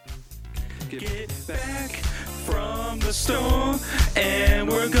get back from the storm, and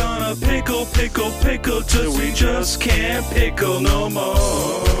we're gonna pickle till we just can't pickle no more.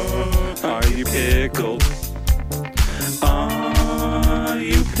 Are you pickled? Are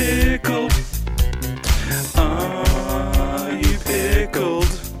you pickled? Are you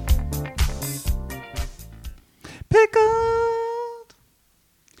pickled? Pickled.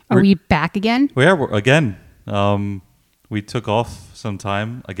 Are we back again? Yeah, again. We took off some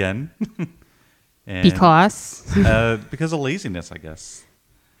time again. And, Because because of laziness, I guess.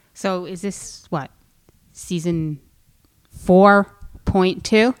 So is this what? Season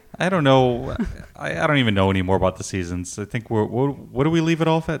 4.2? I don't know. I don't even know anymore about the seasons. I think what do we leave it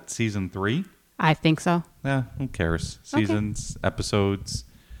off at? Season 3? I think so. Yeah, who cares? Seasons, episodes.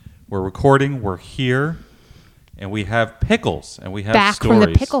 We're recording. We're here. And we have pickles. And we have Back stories.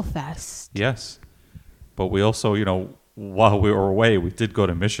 from the Pickle Fest. Yes. But we also, while we were away, we did go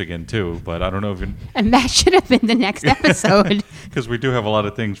to Michigan too. But I don't know if And that should have been the next episode. because we do have a lot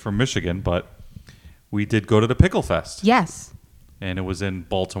of things from Michigan. But we did go to the Pickle Fest. Yes. And it was in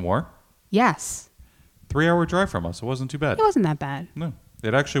Baltimore. Yes. 3-hour drive from us. It wasn't too bad. It wasn't that bad. No.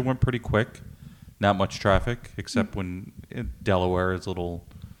 It actually went pretty quick. Not much traffic, except when Delaware is a little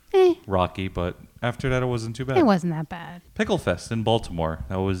rocky. But after that, it wasn't too bad. It wasn't that bad. Pickle Fest in Baltimore.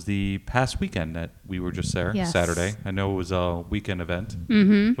 That was the past weekend that we were just there. Yes. Saturday. I know it was a weekend event.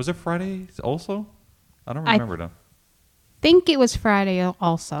 Mm-hmm. Was it Friday also? I don't remember now. Think it was Friday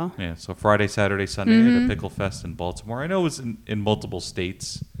also. Yeah, so Friday, Saturday, Sunday at a Pickle Fest in Baltimore. I know it was in multiple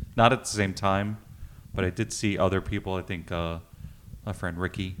states. Not at the same time, but I did see other people. I think a friend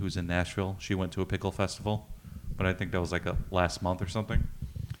Ricky, who's in Nashville, she went to a pickle festival. But I think that was like last month or something.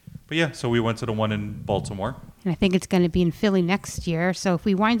 But yeah, so we went to the one in Baltimore. And I think it's going to be in Philly next year. So if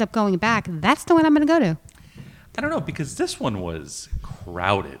we wind up going back, that's the one I'm going to go to. I don't know, because this one was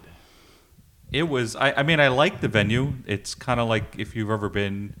crowded. It was, I mean, I like the venue. It's kind of like if you've ever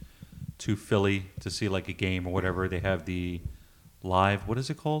been to Philly to see like a game or whatever, they have the live, what is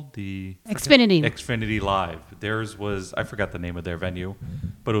it called? The Xfinity Live. Theirs was, I forgot the name of their venue,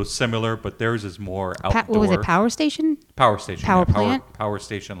 but it was similar, but theirs is more outdoor. What was it, Power Station? Power Station. Power Plant? Power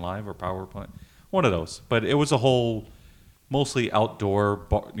Station Live or Power Plant. One of those. But it was a whole, mostly outdoor,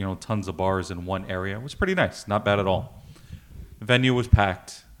 tons of bars in one area. It was pretty nice. Not bad at all. The venue was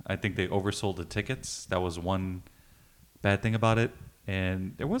packed. I think they oversold the tickets. That was one bad thing about it.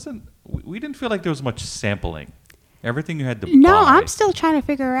 And we didn't feel like there was much sampling. Everything you had to buy. No, I'm still trying to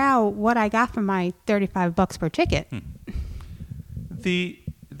figure out what I got for my $35 per ticket.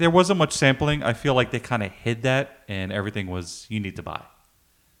 There wasn't much sampling. I feel like they kind of hid that, and everything was, you need to buy.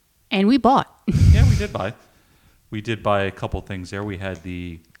 And we bought. Yeah, we did buy. We did buy a couple things there. We had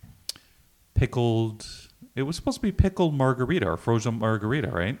the pickled, it was supposed to be pickled margarita or frozen margarita,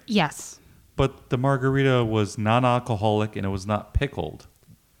 right? Yes. But the margarita was non-alcoholic and it was not pickled.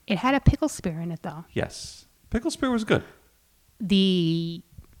 It had a pickle spear in it, though. Yes. Pickle spear was good. The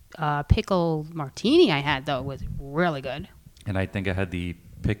pickle martini I had, though, was really good. And I think I had the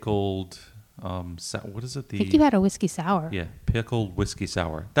pickled, what is it? I think you had a whiskey sour. Yeah, pickled whiskey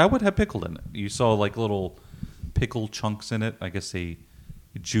sour. That would have pickled in it. You saw like little pickle chunks in it. I guess they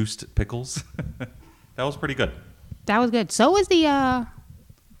juiced pickles. That was pretty good. That was good. So was the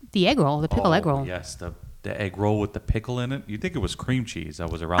egg roll, the pickle egg roll. Yes, the egg roll with the pickle in it. You think it was cream cheese that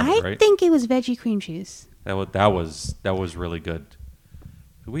was around it, right? I think it was veggie cream cheese. That was really good.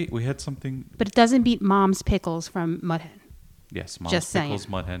 We had something. But it doesn't beat Mom's pickles from Mudhen. Yes, Mom's Just pickles,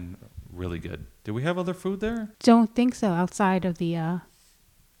 saying. Mudhen, really good. Did we have other food there? Don't think so. Outside of the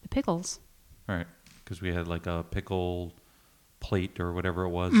pickles. All right, because we had like a pickle plate or whatever it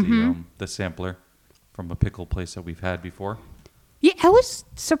was, the sampler from a pickle place that we've had before. Yeah, I was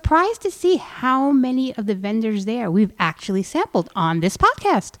surprised to see how many of the vendors there we've actually sampled on this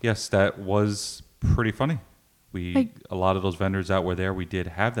podcast. Yes, that was pretty funny. A lot of those vendors that were there, we did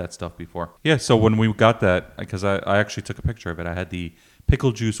have that stuff before. Yeah, so when we got that, because I actually took a picture of it, I had the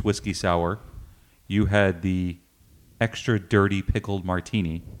pickle juice whiskey sour. You had the extra dirty pickled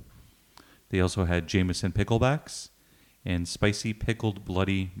martini. They also had Jameson picklebacks and spicy pickled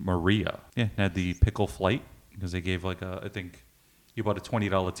bloody Maria. Yeah, had the pickle flight because they gave I think you bought a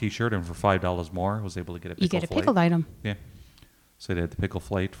 $20 t-shirt and for $5 more, I was able to get a pickle flight. You get a pickled item. Yeah. So they had the pickle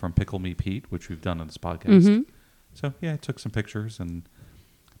flight from Pickle Me Pete, which we've done on this podcast. Mm-hmm. So, yeah, I took some pictures, and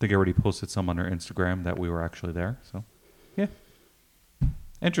I think I already posted some on our Instagram that we were actually there. So, yeah.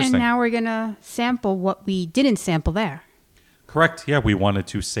 Interesting. And now we're going to sample what we didn't sample there. Correct. Yeah, we wanted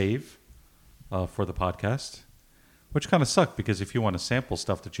to save for the podcast, which kind of sucked because if you want to sample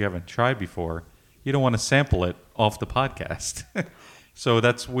stuff that you haven't tried before, you don't want to sample it off the podcast. So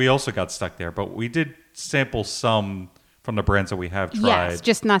we also got stuck there, but we did sample some from the brands that we have tried. Yes,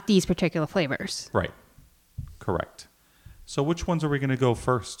 just not these particular flavors. Right. Correct. So which ones are we going to go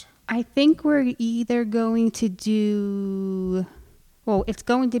first? I think we're either going to do... Well, it's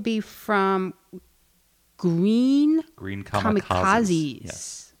going to be from Green Kamikazes.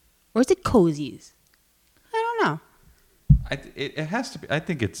 Yes. Or is it Cozies? I don't know. It has to be. I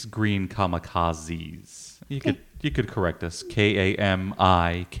think it's Green Kamikazes. You could correct us.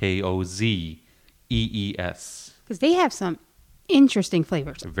 KAMIKOZEES. Because they have some interesting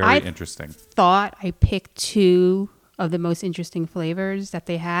flavors. Very interesting. Thought I picked two of the most interesting flavors that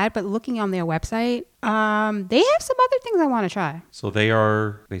they had, but looking on their website, they have some other things I want to try. So they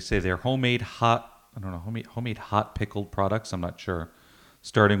say they're homemade hot, homemade hot pickled products. I'm not sure.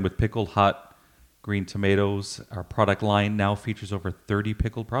 Starting with pickled hot green tomatoes, our product line now features over 30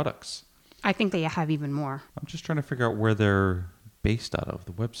 pickled products. I think they have even more. I'm just trying to figure out where they're based out of.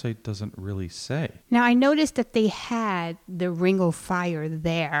 The website doesn't really say. Now, I noticed that they had the Ring of Fire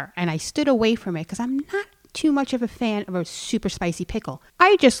there, and I stood away from it because I'm not too much of a fan of a super spicy pickle.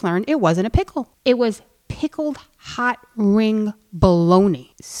 I just learned it wasn't a pickle. It was pickled hot ring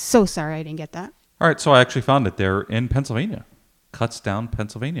bologna. So sorry I didn't get that. All right, so I actually found it. They're in Pennsylvania. Kutztown,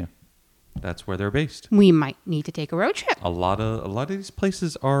 Pennsylvania. That's where they're based. We might need to take a road trip. A lot of these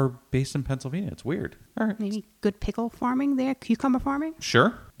places are based in Pennsylvania. It's weird. All right. Maybe good pickle farming there, cucumber farming.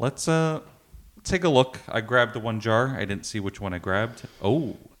 Sure. Let's take a look. I grabbed the one jar. I didn't see which one I grabbed.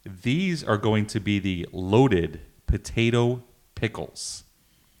 Oh, these are going to be the loaded potato pickles.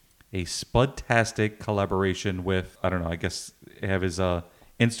 A Spudtastic collaboration with, I don't know, I guess they have his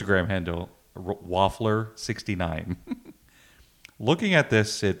Instagram handle, Waffler69. Looking at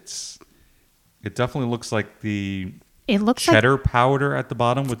this, it definitely looks like the cheddar powder at the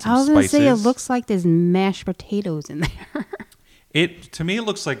bottom with some spices. I was going to say it looks like there's mashed potatoes in there. To me, it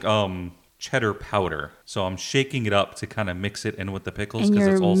looks like cheddar powder. So I'm shaking it up to kind of mix it in with the pickles because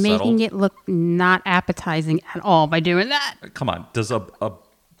it's all settled. And you're making it look not appetizing at all by doing that. Come on. Does a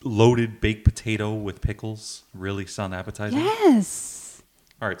loaded baked potato with pickles really sound appetizing? Yes.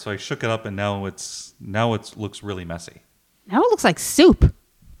 All right. So I shook it up and now it looks really messy. Now it looks like soup.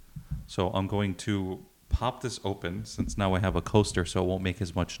 So I'm going to pop this open since now I have a coaster so it won't make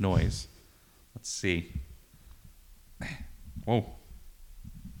as much noise. Let's see. Whoa.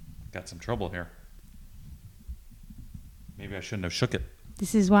 Got some trouble here. Maybe I shouldn't have shook it.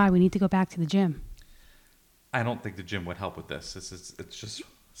 This is why we need to go back to the gym. I don't think the gym would help with this. It's just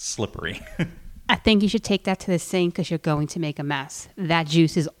slippery. I think you should take that to the sink because you're going to make a mess. That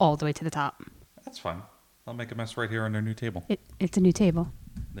juice is all the way to the top. That's fine. I'll make a mess right here on our new table. It's a new table.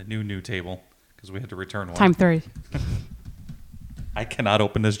 The new table because we had to return one. Time 30. I cannot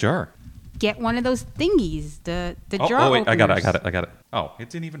open this jar. Get one of those thingies, the jar. Oh wait, openers. I got it. Oh, it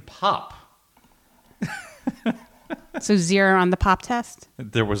didn't even pop. So 0 on the pop test?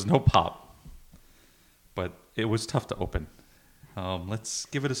 There was no pop, but it was tough to open. Let's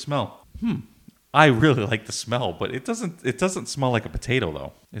give it a smell. I really like the smell, but it doesn't smell like a potato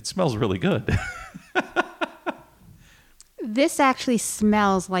though. It smells really good. This actually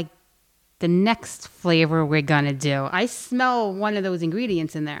smells like the next flavor we're gonna do. I smell one of those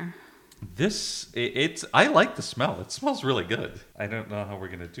ingredients in there. I like the smell. It smells really good. I don't know how we're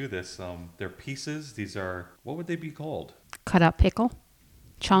gonna do this. They're pieces. These are, what would they be called? Cut up pickle,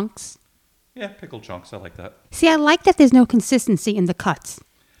 chunks. Yeah, pickle chunks. I like that. See, I like that there's no consistency in the cuts.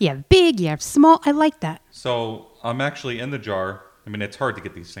 You have big, you have small. I like that. So I'm actually in the jar. I mean, it's hard to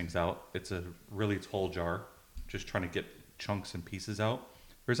get these things out. It's a really tall jar. Just trying to get chunks and pieces out.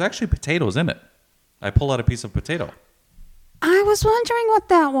 There's actually potatoes in it. I pull out a piece of potato. I was wondering what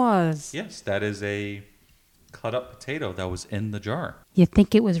that was. Yes, that is a cut up potato that was in the jar. You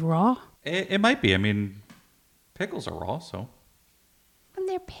think it was raw? It might be. I mean, pickles are raw, so. But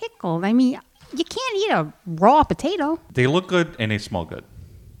they're pickled. I mean, you can't eat a raw potato. They look good and they smell good.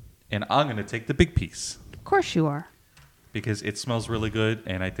 And I'm going to take the big piece. Of course you are. Because it smells really good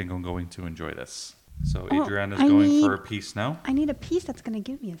and I think I'm going to enjoy this. So Adriana's going for a piece now. I need a piece that's going to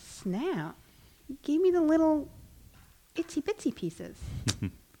give me a snap. Give me the little itsy bitsy pieces.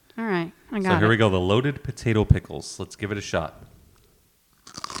 All right, I got it. So here we go, the loaded potato pickles. Let's give it a shot.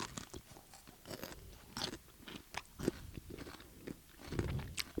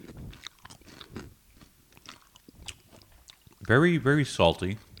 Very, very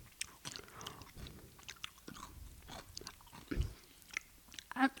salty.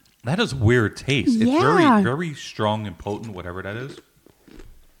 That is weird taste. Yeah. It's very, very strong and potent, whatever that is.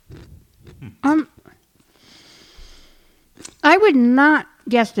 I would not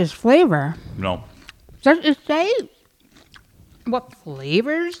guess this flavor. No. Does it say what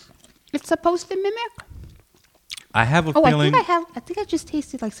flavors it's supposed to mimic? I have a Oh, feeling. I think I just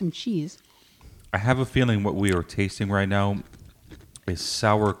tasted like some cheese. I have a feeling what we are tasting right now is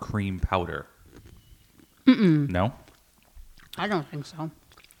sour cream powder. No? I don't think so.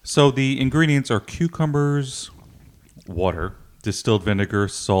 So the ingredients are cucumbers, water, distilled vinegar,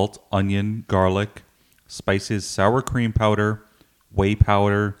 salt, onion, garlic, spices, sour cream powder, whey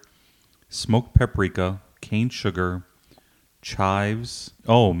powder, smoked paprika, cane sugar, chives,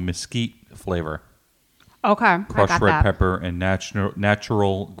 mesquite flavor, Okay, I crushed got red that. pepper, and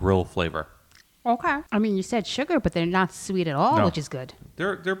natural grill flavor. Okay. I mean, you said sugar, but they're not sweet at all, No. which is good.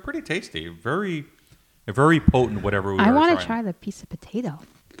 They're pretty tasty. Very potent, whatever we I are want to trying. try the piece of potato.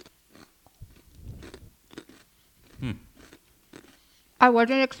 I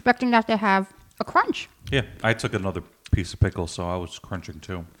wasn't expecting that to have a crunch. Yeah, I took another piece of pickle, so I was crunching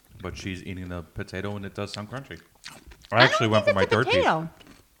too. But she's eating the potato, and it does sound crunchy. I actually went for my third piece. potato.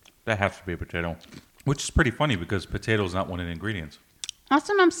 That has to be a potato, which is pretty funny because potato is not one of the ingredients. That's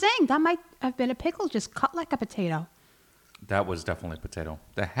what I'm saying. That might have been a pickle just cut like a potato. That was definitely a potato.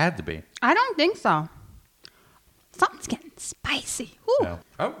 That had to be. I don't think so. Something's getting spicy. Ooh, Yeah,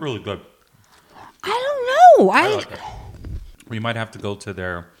 that was really good. I don't know. I like it. We might have to go to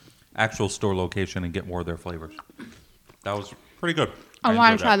their actual store location and get more of their flavors. That was pretty good. I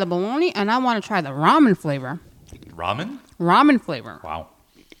want enjoyed to try that. the bologna and I want to try the ramen flavor. ramen. Ramen flavor. Wow,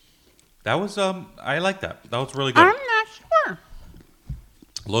 that was I like that. That was really good. I'm not sure.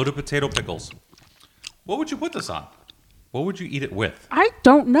 Loaded potato pickles. What would you put this on? What would you eat it with? I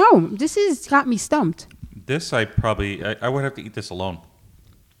don't know. This has got me stumped. This I would have to eat this alone.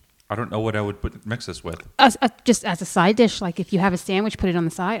 I don't know what I would mix this with. Just as a side dish, like if you have a sandwich, put it on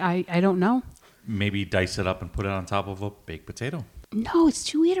the side. I don't know. Maybe dice it up and put it on top of a baked potato. No, it's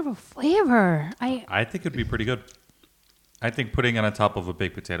too weird of a flavor. I think it'd be pretty good. I think putting it on top of a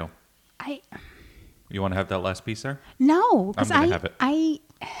baked potato. You want to have that last piece there? No, because I'm gonna have it. I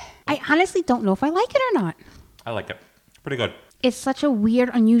honestly don't know if I like it or not. I like it. Pretty good. It's such a weird,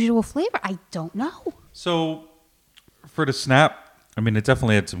 unusual flavor. I don't know. So, for the snap, I mean, it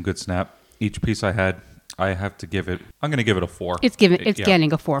definitely had some good snap. Each piece I had, I have to give it. I'm going to give it a 4. It's Yeah.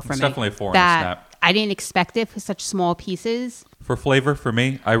 getting a 4 from It's me. definitely a 4 on the That snap. I didn't expect it for such small pieces. For flavor, for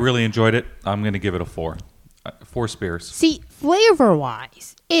me, I really enjoyed it. I'm going to give it a 4. 4 spears. See, flavor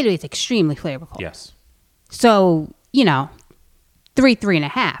wise, it is extremely flavorful. Yes. So,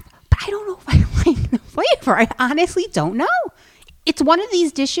 3.5. But I don't know if I like the flavor. I honestly don't know. It's one of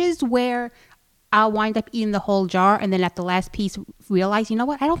these dishes where I'll wind up eating the whole jar and then at the last piece realize, you know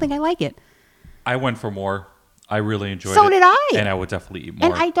what? I don't think I like it. I went for more. I really enjoyed it. So did I. And I would definitely eat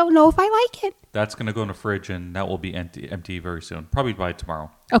more. And I don't know if I like it. That's going to go in the fridge, and that will be empty very soon. Probably by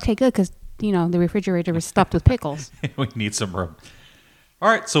tomorrow. Okay, good, because, the refrigerator is stuffed with pickles. We need some room. All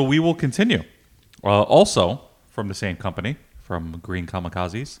right, so we will continue. Also, from the same company, from Green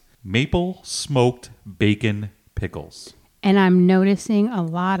Kamikazes, maple smoked bacon pickles. And I'm noticing a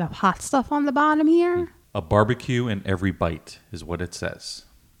lot of hot stuff on the bottom here. A barbecue in every bite is what it says.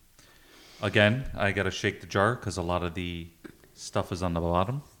 Again, I got to shake the jar because a lot of the stuff is on the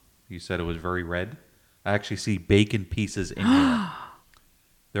bottom. You said it was very red. I actually see bacon pieces in here.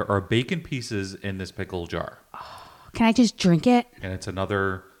 There are bacon pieces in this pickle jar. Can I just drink it? And it's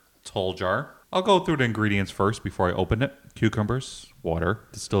another tall jar. I'll go through the ingredients first before I open it. Cucumbers, water,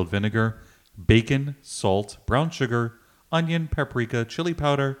 distilled vinegar, bacon, salt, brown sugar, onion, paprika, chili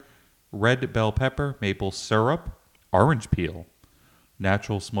powder, red bell pepper, maple syrup, orange peel,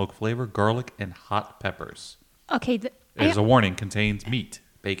 natural smoke flavor, garlic, and hot peppers. Okay. As a warning, contains meat,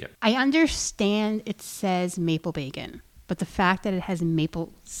 bacon. I understand it says maple bacon, but the fact that it has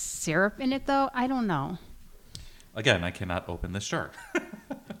maple syrup in it, though, I don't know. Again, I cannot open this jar.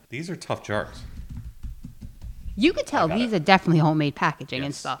 These are tough jars. You could tell got these it. are definitely homemade packaging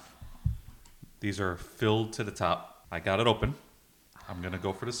and Yes. stuff. These are filled to the top. I got it open. I'm going to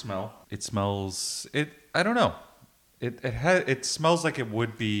go for the smell. It smells, I don't know. It smells like it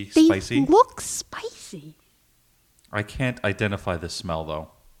would be They spicy. look spicy. I can't identify the smell, though.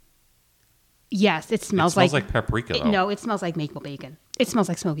 Yes, it smells, It smells like paprika, though. No, it smells like maple bacon. It smells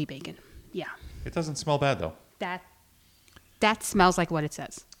like smoky bacon. Yeah. It doesn't smell bad, though. That smells like what it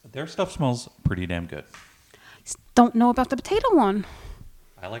says. Their stuff smells pretty damn good. Don't know about the potato one.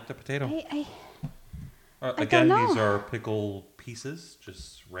 I like the potato. I Again, don't know. these are pickle pieces,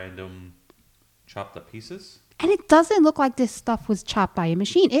 just random chopped up pieces. And it doesn't look like this stuff was chopped by a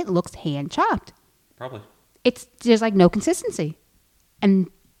machine. It looks hand chopped. Probably. There's like no consistency. And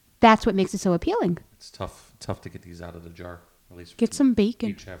that's what makes it so appealing. It's tough to get these out of the jar. At least Get some bacon.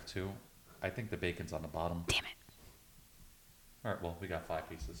 Each have 2. I think the bacon's on the bottom. Damn it. All right, well, we got 5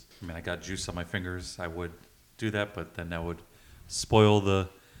 pieces. I mean, I got juice on my fingers. I would do that, but then that would spoil the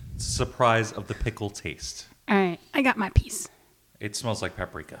surprise of the pickle taste. All right, I got my piece. It smells like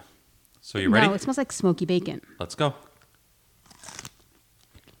paprika. So you ready? No, it smells like smoky bacon. Let's go.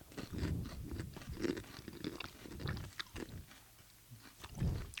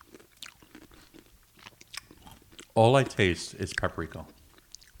 All I taste is paprika.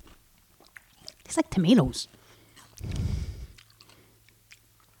 It's like tomatoes.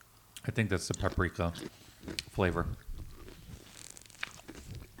 I think that's the paprika flavor.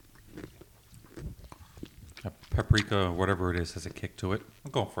 Paprika, whatever it is, has a kick to it.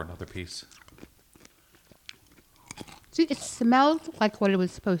 I'm going for another piece. See, it smells like what it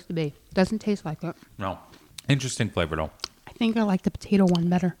was supposed to be. Doesn't taste like it. No. Interesting flavor, though. I think I like the potato one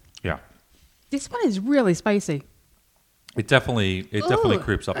better. Yeah. This one is really spicy. It definitely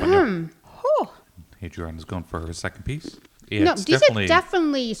creeps up on you. Oh. Adrian is going for her second piece. Yeah, No, it's these are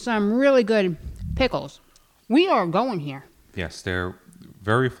definitely some really good pickles. We are going here. Yes, they're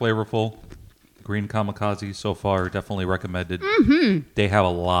very flavorful. Green Kamikaze so far, definitely recommended. Mm-hmm. They have a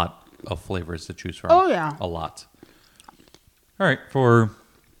lot of flavors to choose from. Oh, yeah. A lot. All right, for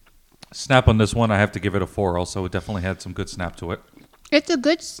snap on this one, I have to give it a 4 also. It definitely had some good snap to it. It's a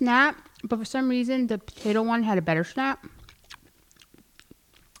good snap, but for some reason, the potato one had a better snap.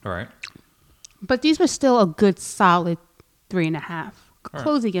 All right. But these were still a good solid 3.5. Right.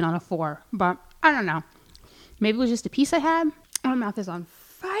 Closing in on a 4. But I don't know. Maybe it was just a piece I had. My mouth is on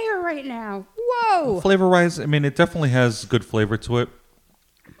fire right now. Whoa. Flavor-wise, I mean, it definitely has good flavor to it.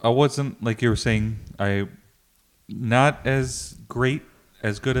 I wasn't, like you were saying, not as great,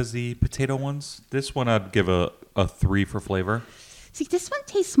 as good as the potato ones. This one I'd give a 3 for flavor. See, this one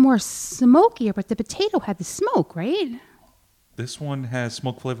tastes more smokier, but the potato had the smoke, right? This one has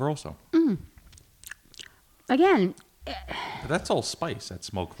smoke flavor also. Again, But that's all spice, that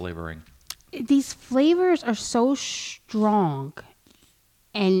smoke flavoring. these flavors are so strong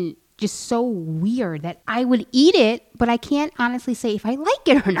and just so weird that I would eat it, but I can't honestly say if I like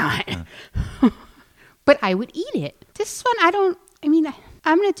it or not. But I would eat it. This one, I'm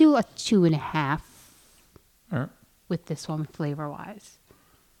going to do a 2.5 All right. with this one flavor-wise.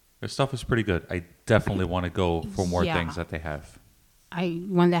 Their stuff is pretty good. I definitely want to go for more Yeah. things that they have. I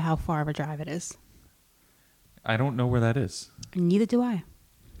wonder how far of a drive it is. I don't know where that is. Neither do I.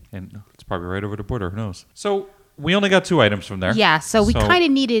 And it's probably right over the border. Who knows? So we only got 2 items from there. Yeah, so we kind of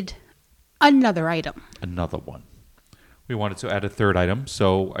needed another item. Another one. We wanted to add a 3rd item.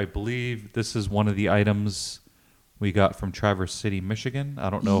 So I believe this is one of the items we got from Traverse City, Michigan. I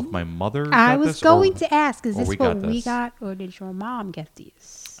don't know if my mother got I was this going or- to ask, is or this we what got we this. got, or did your mom get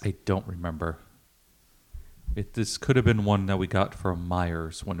these? I don't remember. This could have been one that we got from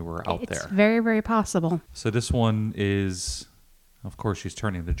Myers when we were out It's there. very, very possible. So this one is, of course, she's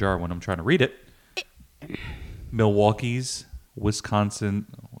turning the jar when I'm trying to read it. Milwaukee's Wisconsin.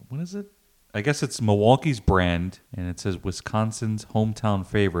 What is it? I guess it's Milwaukee's brand, and it says Wisconsin's hometown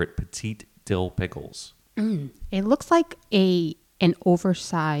favorite, Petite Dill Pickles. It looks like an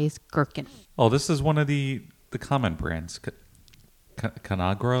oversized gherkin. Oh, this is one of the common brands,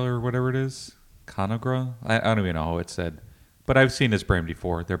 Conagra or whatever it is. Conagra? I don't even know how it's said, but I've seen this brand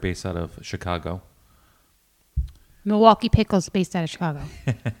before. They're based out of Chicago. Milwaukee Pickles based out of Chicago.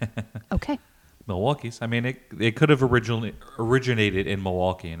 Okay. Milwaukee's. I mean, it could have originated in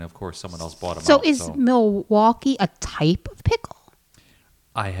Milwaukee, and of course, someone else bought them So out. is Milwaukee a type of pickle?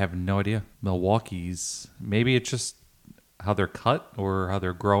 I have no idea. Milwaukee's. Maybe it's just how they're cut or how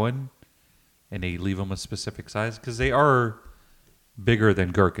they're growing, and they leave them a specific size because they are bigger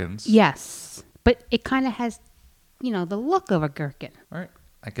than gherkins. Yes. But it kind of has, the look of a gherkin. All right.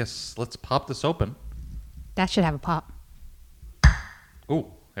 I guess let's pop this open. That should have a pop. Ooh,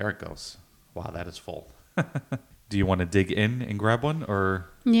 there it goes. Wow, that is full. Do you want to dig in and grab one,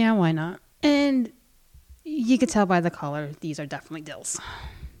 or? Yeah, why not? And you can tell by the color, these are definitely dills.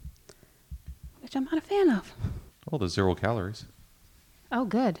 Which I'm not a fan of. Oh, there's 0 calories. Oh,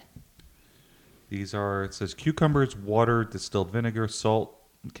 good. These are, it says cucumbers, water, distilled vinegar, salt,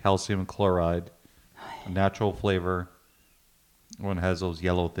 and calcium chloride, a natural flavor. One has those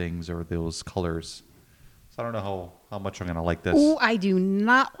yellow things or those colors. So I don't know how much I'm going to like this. Oh, I do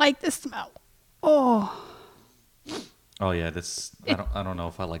not like the smell. Oh. Oh yeah, this, I don't know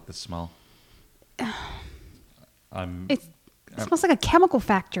if I like the smell. It smells like a chemical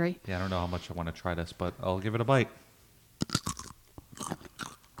factory. Yeah, I don't know how much I want to try this, but I'll give it a bite.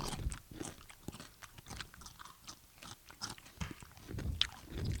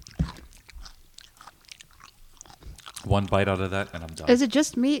 One bite out of that, and I'm done. Is it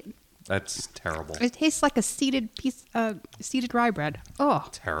just meat? That's terrible. It tastes like a seeded rye bread. Oh,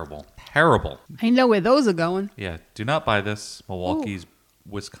 Terrible. Terrible. I know where those are going. Yeah, do not buy this. Milwaukee's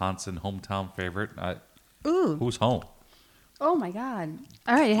Wisconsin hometown favorite. Ooh. Who's home? Oh my God.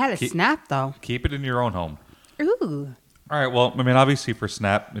 All right, it had a Keep- snap though. Keep it in your own home. Ooh. All right, well, I mean, obviously for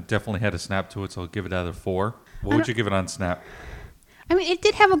Snap, it definitely had a snap to it, so I'll give it out of 4. What would you give it on Snap? I mean, it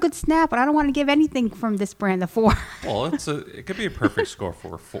did have a good snap, but I don't want to give anything from this brand a 4. Well, it could be a perfect score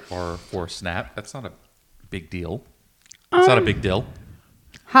for Snap. That's not a big deal. It's not a big deal.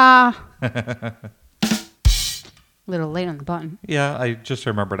 Ha. A little late on the button. Yeah, I just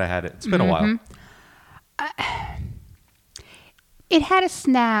remembered I had it. It's been a while. It had a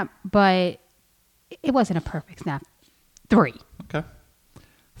snap, but it wasn't a perfect snap. 3. Okay.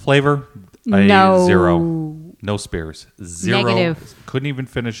 Flavor? No. 0. No spares. 0. Negative. Couldn't even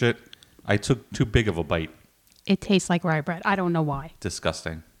finish it. I took too big of a bite. It tastes like rye bread. I don't know why.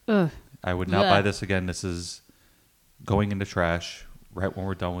 Disgusting. Ugh. I would not Ugh. buy this again. This is going in the trash right when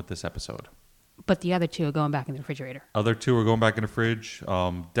we're done with this episode. But the other 2 are going back in the refrigerator. Other 2 are going back in the fridge.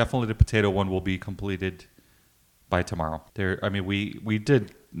 Definitely the potato one will be completed by tomorrow. We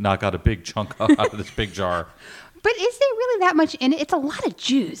did knock out a big chunk out of this big jar. But is there really that much in it? It's a lot of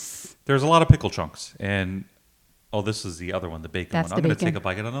juice. There's a lot of pickle chunks. And, this is the other one, the bacon That's one. I'm the going to bacon. take a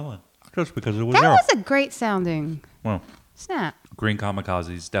bite of another one. Just because it was That there. was a great sounding Well, snap. Green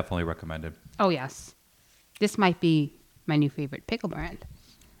Kamikazes, definitely recommended. Oh, yes. This might be my new favorite pickle brand.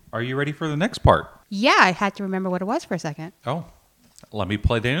 Are you ready for the next part? Yeah, I had to remember what it was for a second. Oh, let me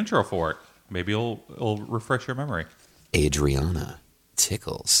play the intro for it. Maybe it'll refresh your memory. Adriana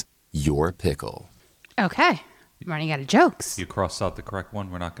tickles your pickle. Okay. I'm running out of jokes. You crossed out the correct one.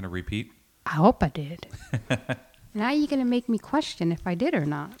 We're not going to repeat. I hope I did. Now you're going to make me question if I did or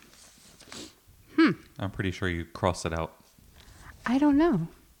not. I'm pretty sure you crossed it out. I don't know.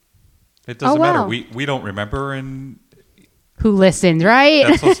 It doesn't Oh, matter. wow. We don't remember, and Who listened, right?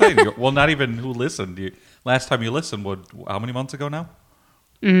 that's what I'm saying. Well, not even who listened. Last time you listened, how many months ago now?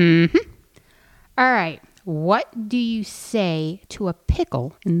 All right. What do you say to a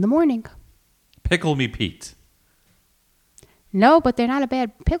pickle in the morning? Pickle me Pete. No, but they're not a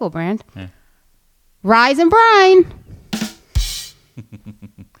bad pickle brand. Eh. Rise and brine.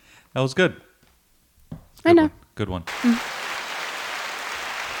 That was good. I know. Good one.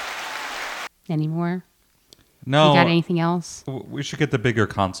 Any more? No, You got anything else? we should get the bigger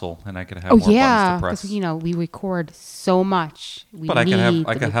console, and I could have Oh more yeah, buttons to press. because we record so much. But I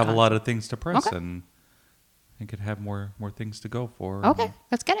could have a lot of things to press, Okay. and I could have more things to go for. Okay,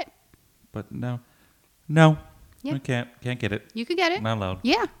 let's get it. But no, Yeah. I can't get it. You could get it. Not allowed.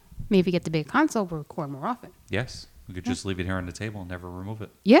 Yeah, maybe if you get the big console, we'll record more often. Yes, we could just leave it here on the table and never remove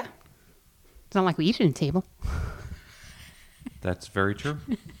it. Yeah, it's not like we eat at a table. That's very true.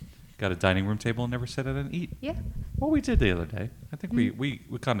 Got a dining room table and never sit at and eat. Yeah. Well, we did the other day. I think we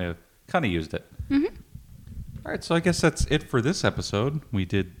kind of used it. Mm-hmm. All right, so I guess that's it for this episode. We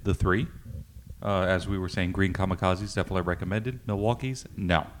did the 3. As we were saying, Green Kamikazes, definitely recommended. Milwaukee's,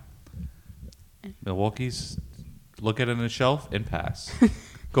 no. Milwaukee's, look at it on the shelf and pass.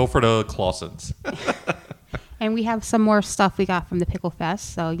 Go for the Clausens. And we have some more stuff we got from the Pickle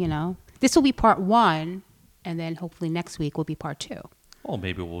Fest. So, this will be part 1. And then hopefully next week will be part 2. Well,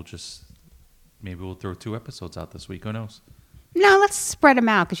 maybe we'll throw 2 episodes out this week. Who knows? No, let's spread them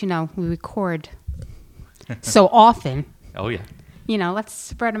out because, we record so often. Oh, yeah. Let's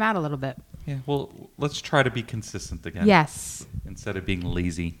spread them out a little bit. Yeah, well, let's try to be consistent again. Yes. Instead of being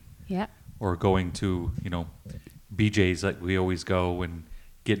lazy Yeah. or going to, BJ's like we always go and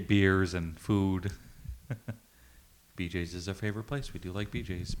get beers and food. BJ's is our favorite place. We do like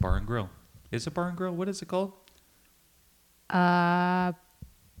BJ's. Bar and Grill. Is it Bar and Grill? What is it called?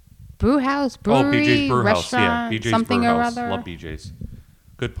 Brew House, brewery, BJ's Brew House. Yeah, restaurant, BJ's something Brew or House. other. Love BJ's.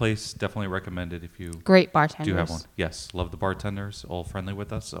 Good place. Definitely recommend it if you Great bartenders. do have one. Yes, love the bartenders. All friendly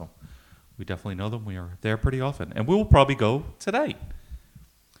with us, so we definitely know them. We are there pretty often, and we will probably go today.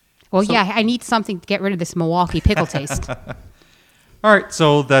 Well, So- yeah, I need something to get rid of this Milwaukee pickle taste. All right,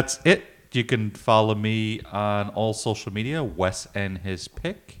 so that's it. You can follow me on all social media, Wes and his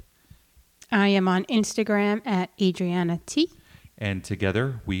pick. I am on Instagram at Adriana T. And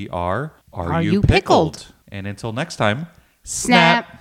together we are Are You Pickled? And until next time, Snap.